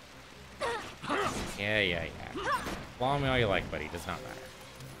 Yeah. Follow me all you like, buddy. Does not matter.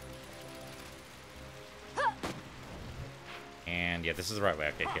 And yeah, this is the right way.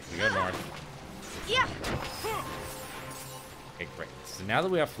 Okay, we go north. Yeah. Okay, great. So now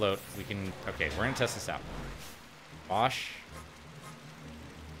that we have float, we can... Okay, we're going to test this out. Wash.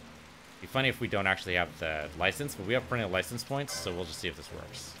 It'd be funny if we don't actually have the license, but we have plenty of license points, so we'll just see if this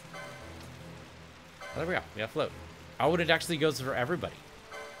works. Oh, there we go. We have float. Oh, and it actually goes for everybody.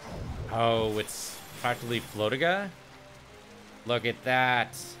 Oh, it's practically Floatiga? Look at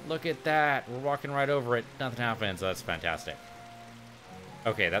that. Look at that. We're walking right over it. Nothing happens. That's fantastic.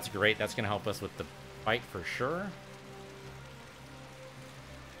 Okay, that's great. That's going to help us with the fight for sure.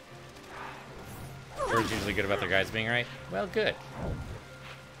 Birds usually good about their guys being right. Well, good.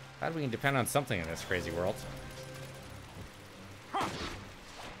 Glad we can depend on something in this crazy world.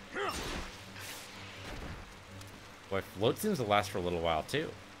 Boy, float seems to last for a little while, too.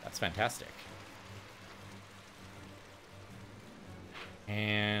 That's fantastic.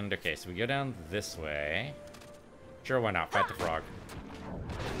 And, okay, so we go down this way. Sure, why not? Fight the frog.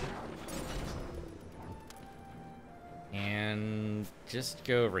 And just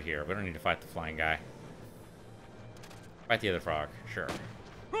go over here. We don't need to fight the flying guy. Fight the other frog. Sure.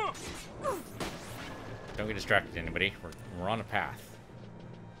 Don't get distracted, anybody. We're on a path.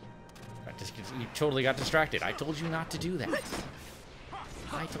 You totally got distracted. I told you not to do that.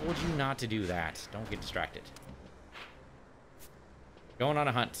 I told you not to do that. Don't get distracted. Going on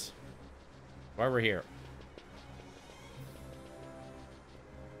a hunt. Why we're here.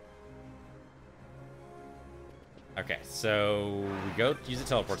 Okay, so we go use the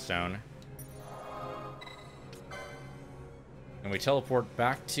teleport stone. And we teleport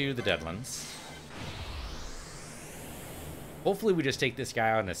back to the Deadlands. Hopefully we just take this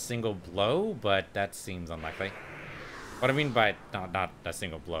guy out in a single blow, but that seems unlikely. What I mean by not a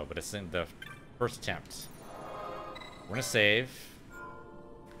single blow, but the first attempt. We're gonna save.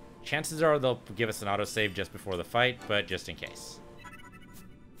 Chances are they'll give us an autosave just before the fight, but just in case.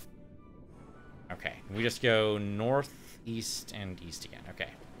 Okay, we just go north, east, and east again. Okay.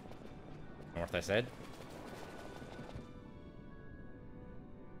 North, I said.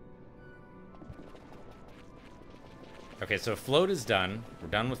 Okay, so float is done. We're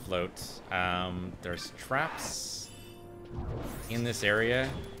done with float. There's traps in this area,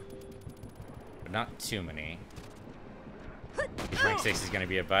 but not too many. Rank 6 is going to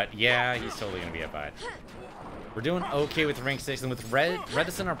be a butt. Yeah, he's totally going to be a butt. We're doing okay with rank 6, and with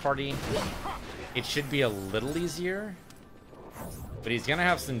Redis in our party, it should be a little easier. But he's going to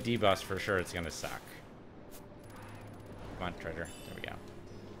have some debuffs for sure. It's going to suck. Come on, treasure. There we go.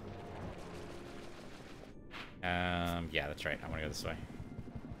 Yeah, that's right. I want to go this way.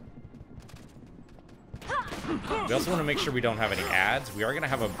 We also want to make sure we don't have any ads. We are going to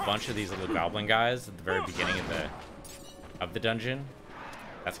have a bunch of these little goblin guys at the very beginning of the dungeon.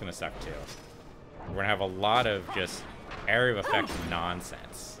 That's going to suck too. We're going to have a lot of just area of effect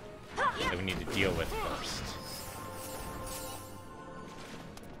nonsense that we need to deal with first.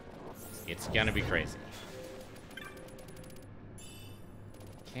 It's gonna be crazy.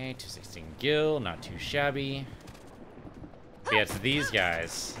 Okay, 216 gil, not too shabby. But yeah, it's these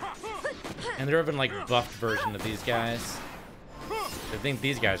guys. And there have been like buffed version of these guys. I think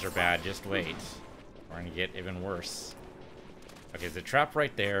these guys are bad, just wait. We're gonna get even worse. Okay, there's a trap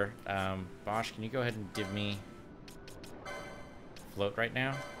right there. Bosch, can you go ahead and give me float right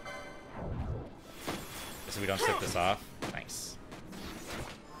now? So we don't set this off. Nice.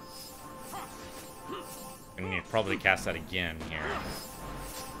 We need to probably cast that again here.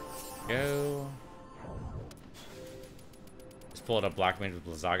 Go. Let's pull out a Black Mage with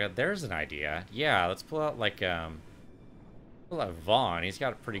Blizzaga. There's an idea. Yeah, let's pull out like pull out Vaughn. He's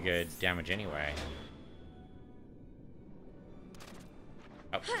got pretty good damage anyway.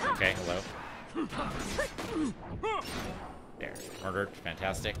 Oh, okay, hello. There, murdered,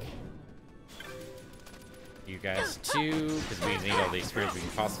 fantastic. You guys too, because we need all the experience we can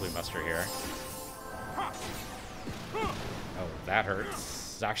possibly muster here. Oh, that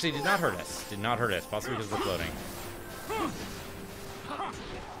hurts. Actually, did not hurt us. Did not hurt us, possibly because of the floating.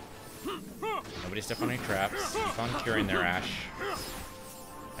 Nobody step on any traps. Keep on curing their Ash.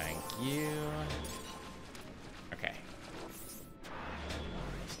 Thank you. Okay.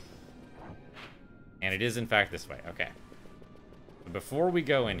 And it is, in fact, this way. Okay. Before we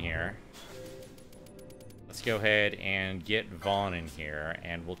go in here, let's go ahead and get Vaughn in here,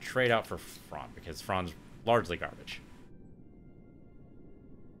 and we'll trade out for Fron, because Fron's largely garbage.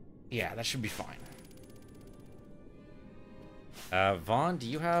 Yeah, that should be fine. Vaughn, do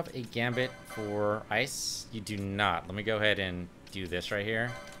you have a Gambit for Ice? You do not. Let me go ahead and do this right here.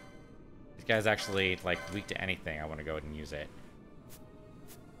 This guy's actually, like, weak to anything. I want to go ahead and use it.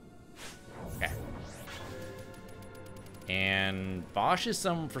 Okay. And Bosch is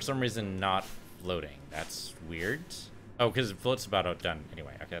for some reason not floating. That's weird. Oh, because float's about outdone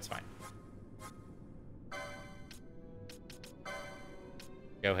anyway. Okay, that's fine.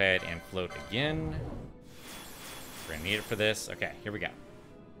 Go ahead and float again. We're gonna need it for this. Okay, here we go.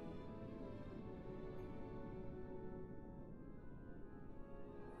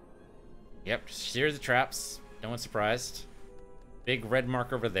 Yep, just steer the traps. No one's surprised. Big red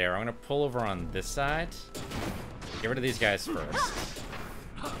mark over there. I'm gonna pull over on this side. Get rid of these guys first.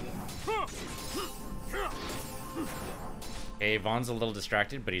 Okay, Vaughn's a little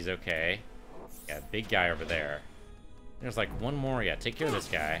distracted, but he's okay. Yeah, big guy over there. There's like one more. Yeah, take care of this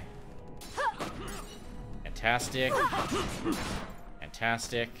guy. Fantastic.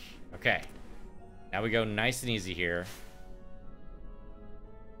 Fantastic. Okay. Now we go nice and easy here.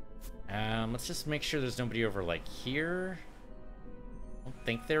 Let's just make sure there's nobody over like here. I don't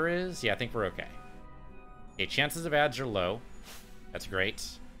think there is. Yeah, I think we're okay. Okay, chances of ads are low. That's great.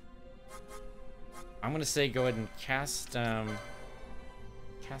 I'm gonna say go ahead and cast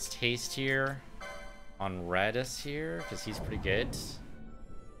haste here on Radis here, because he's pretty good.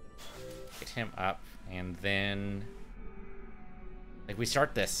 Get him up, and then like we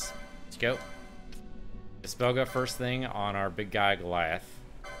start this. Let's go. Dispelga first thing on our big guy Goliath.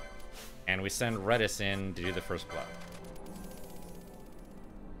 And we send Redis in to do the first blow.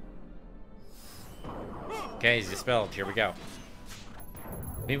 Okay, he's dispelled. Here we go.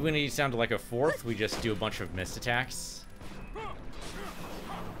 Maybe when he's down to like a fourth, we just do a bunch of missed attacks.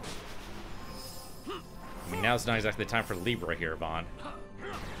 I mean, now's not exactly the time for Libra here, Vaughn.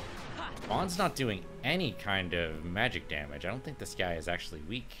 Vaughn's not doing any kind of magic damage. I don't think this guy is actually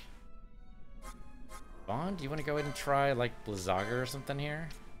weak. Vaughn, do you want to go ahead and try, like, Blizzaga or something here?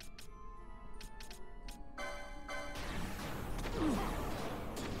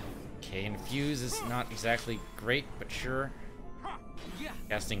 Okay, Infuse is not exactly great, but sure.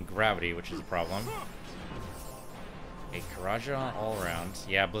 Casting Gravity, which is a problem. Okay, Karaja all around.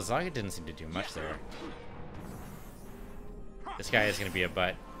 Yeah, Blizzaga didn't seem to do much there. This guy is going to be a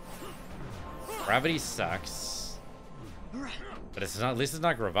butt. Gravity sucks. But it's not, at least it's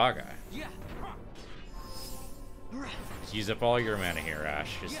not Gravaga. Just use up all your mana here,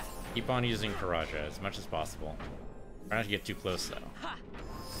 Ash. Just keep on using Karaja as much as possible. Try not to get too close, though.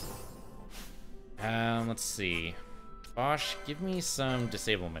 Let's see. Bosch, give me some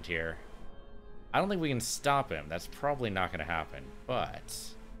disablement here. I don't think we can stop him. That's probably not going to happen, but...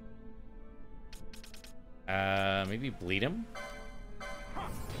 maybe bleed him?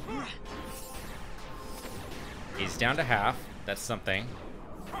 He's down to half. That's something.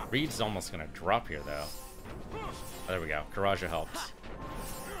 Reed's almost going to drop here, though. Oh, there we go. Karaja helped.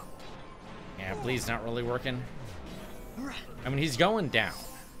 Yeah, bleed's not really working. I mean, he's going down.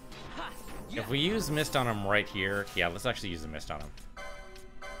 If we use Mist on him right here... Yeah, let's actually use the Mist on him.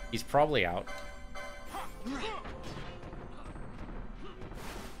 He's probably out.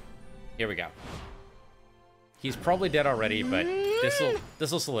 Here we go. He's probably dead already, but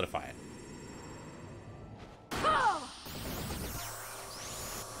this'll solidify it.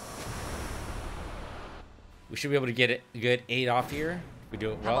 We should be able to get it good 8 off here. If we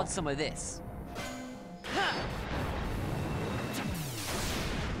do it well. How about some of this?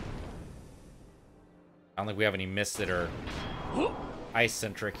 I don't think we have any mists that are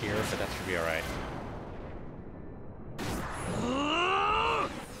ice-centric here, but that should be alright.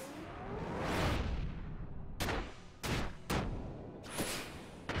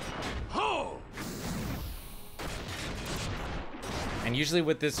 And usually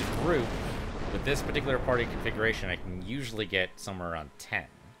with this group, with this particular party configuration, I can usually get somewhere around 10.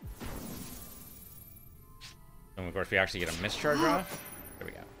 And of course, we actually get a mischarge off. There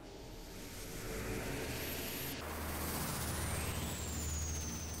we go.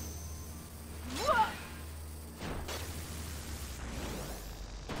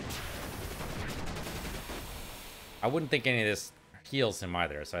 I wouldn't think any of this heals him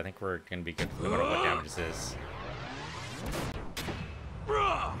either, so I think we're going to be good no matter what damage this is.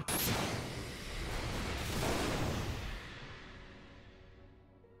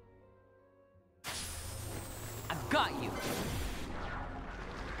 I've got you.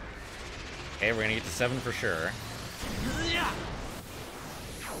 Okay, we're going to get to 7 for sure.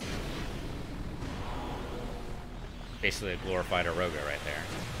 Basically a glorified Aroga right there.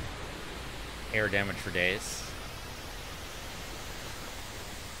 Air damage for days.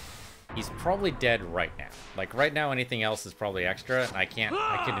 He's probably dead right now. Like, right now, anything else is probably extra. I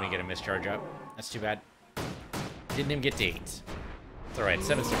couldn't even get a mischarge up. That's too bad. Didn't even get to 8. It's alright,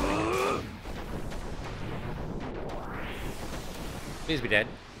 7 still. Please be dead.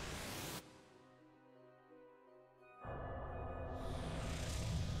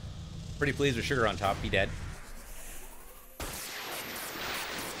 Pretty pleased with Sugar on top. Be dead.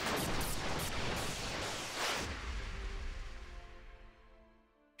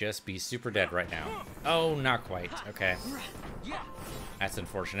 Just be super dead right now. Oh, not quite. Okay. That's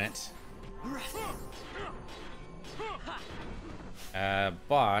unfortunate.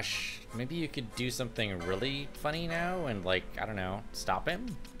 Bosch, maybe you could do something really funny now and, like, I don't know, stop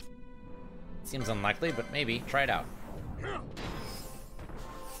him? Seems unlikely, but maybe. Try it out.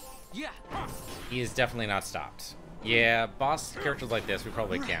 He is definitely not stopped. Yeah, boss characters like this, we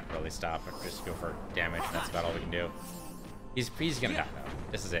probably can't really stop. Just go for damage, and that's about all we can do. He's gonna die, though.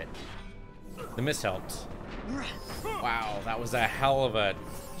 This is it. The mist helped. Wow, that was a hell of a...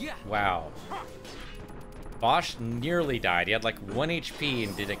 Wow. Bosch nearly died. He had like 1 HP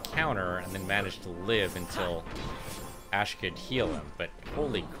and did a counter and then managed to live until Ash could heal him. But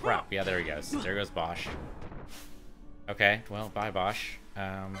holy crap. Yeah, there he goes. There goes Bosch. Okay, well, bye, Bosch.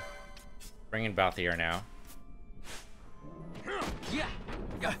 Bring in Balthier now.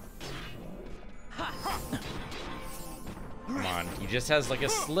 Come on, he just has like a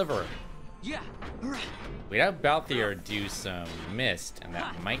sliver. We'd have Balthier do some mist, and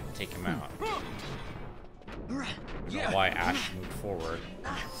that might take him out. I don't know why Ash moved forward.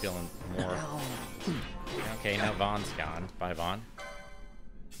 Feeling more... Okay, now Vaughn's gone. Bye, Vaughn.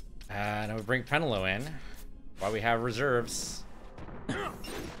 Now we bring Penelo in. While we have reserves. Oh,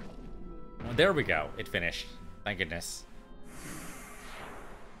 there we go. It finished. Thank goodness.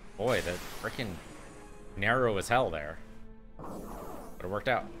 Boy, the frickin' narrow as hell there. But it worked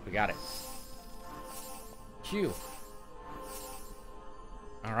out. We got it. Phew.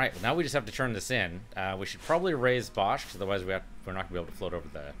 Alright, well now we just have to turn this in. We should probably raise Bosch, because otherwise we're not going to be able to float over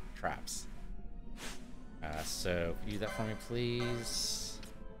the traps. So, can you do that for me, please?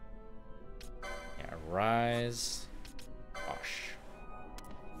 Yeah, rise. Bosch.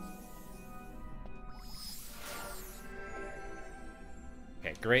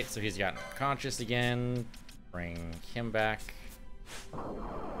 Okay, great. So he's gotten conscious again. Bring him back.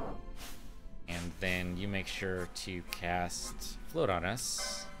 And then you make sure to cast Float on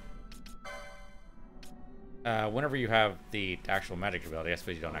us. Whenever you have the actual magic ability, I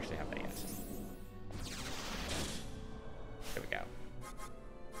suppose you don't actually have that yet. There we go.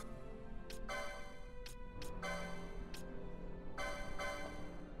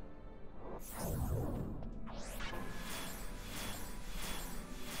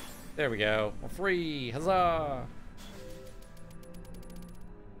 There we go. We're free! Huzzah!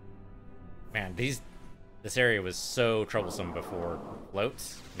 Man, this area was so troublesome before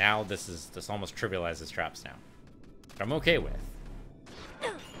floats. Now this almost trivializes traps now. But I'm okay with.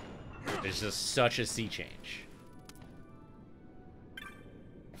 There's just such a sea change.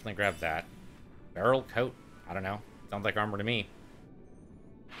 Definitely grab that. Barrel coat. I don't know. Sounds like armor to me.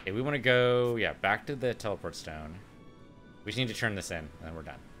 Okay, we want to go, yeah, back to the teleport stone. We just need to turn this in, and then we're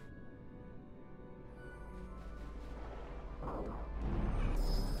done.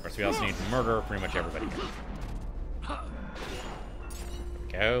 Of course, we also need to murder pretty much everybody here. There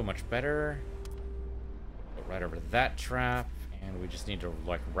we go, much better. Go right over to that trap, and we just need to,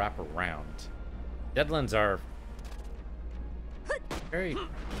 like, wrap around. Deadlands are very,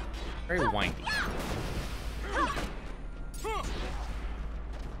 very windy.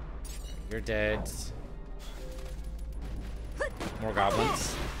 You're dead. More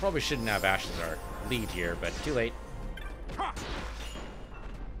goblins. Probably shouldn't have Ash as our lead here, but too late.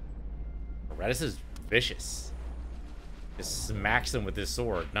 Redis is vicious. Just smacks him with his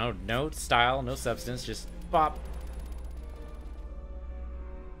sword. No style, no substance, just pop.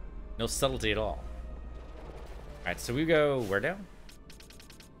 No subtlety at all. Alright, so we go where now?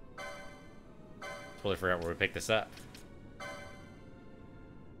 Totally forgot where we picked this up.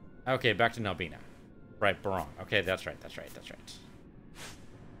 Okay, back to Nalbina. Right, Barong. Okay, that's right.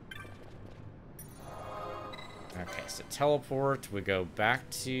 Okay, so teleport. We go back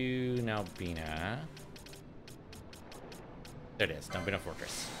to Nalbina. There it is, Nalbina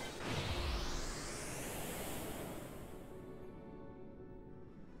Fortress.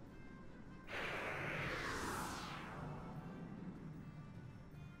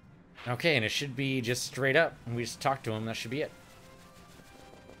 Okay, and it should be just straight up. And we just talk to him, that should be it.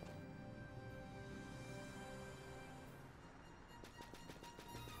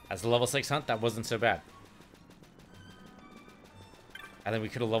 As a level 6 hunt, that wasn't so bad. I think we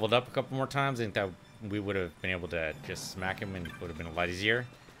could have leveled up a couple more times. I think that we would have been able to just smack him and it would have been a lot easier.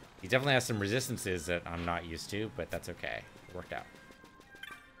 He definitely has some resistances that I'm not used to, but that's okay. It worked out.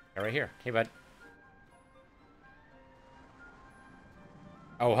 Okay, right here. Hey, bud.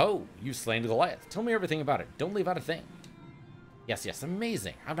 Oh ho, you've slain Goliath. Tell me everything about it. Don't leave out a thing. Yes,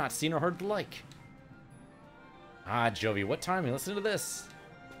 amazing. I've not seen or heard the like. Ah, Jovi, what timing? Listen to this.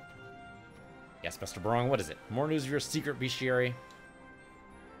 Yes, Mr. Barong, what is it? More news of your secret bestiary?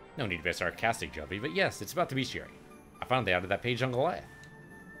 No need to be sarcastic, Jovi, but yes, it's about the bestiary. I found they added that page on Goliath.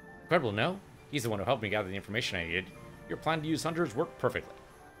 Incredible, no? He's the one who helped me gather the information I needed. Your plan to use hunters worked perfectly.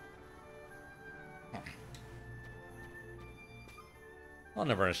 I'll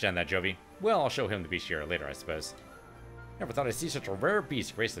never understand that, Jovi. Well, I'll show him the bestiary later, I suppose. Never thought I'd see such a rare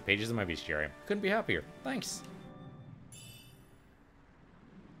beast grace the pages of my bestiary. Couldn't be happier. Thanks.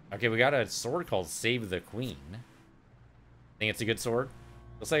 Okay, we got a sword called Save the Queen. Think it's a good sword?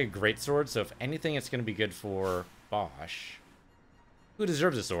 Looks like a great sword, so if anything, it's going to be good for Bosch. Who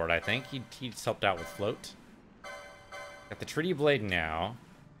deserves a sword, I think. He's helped out with Float. Got the Treaty Blade now.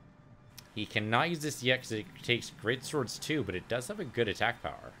 He cannot use this yet because it takes Great Swords too, but it does have a good attack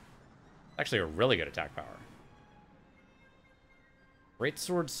power. Actually, a really good attack power. Great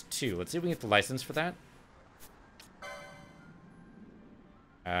Swords 2. Let's see if we can get the license for that.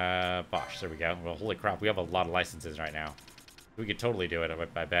 Bosch, there we go. Well, holy crap, we have a lot of licenses right now. We could totally do it,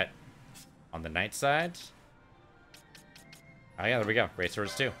 I bet. On the knight side. Oh yeah, there we go. Great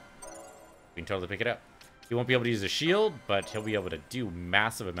Swords 2. We can totally pick it up. He won't be able to use a shield, but he'll be able to do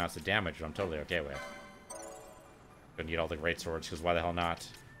massive amounts of damage, which I'm totally okay with. Gonna need all the great swords, because why the hell not?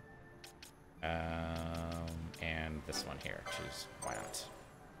 And this one here, which is, why not?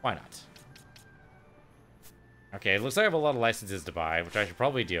 Why not? Okay, it looks like I have a lot of licenses to buy, which I should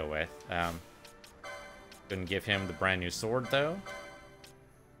probably deal with. Couldn't give him the brand new sword, though.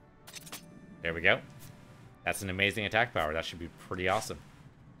 There we go. That's an amazing attack power. That should be pretty awesome.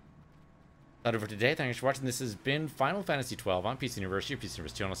 That's it for today. Thanks for watching. This has been Final Fantasy XII on PC University, PC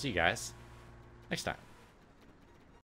Universe 2, and I'll see you guys next time.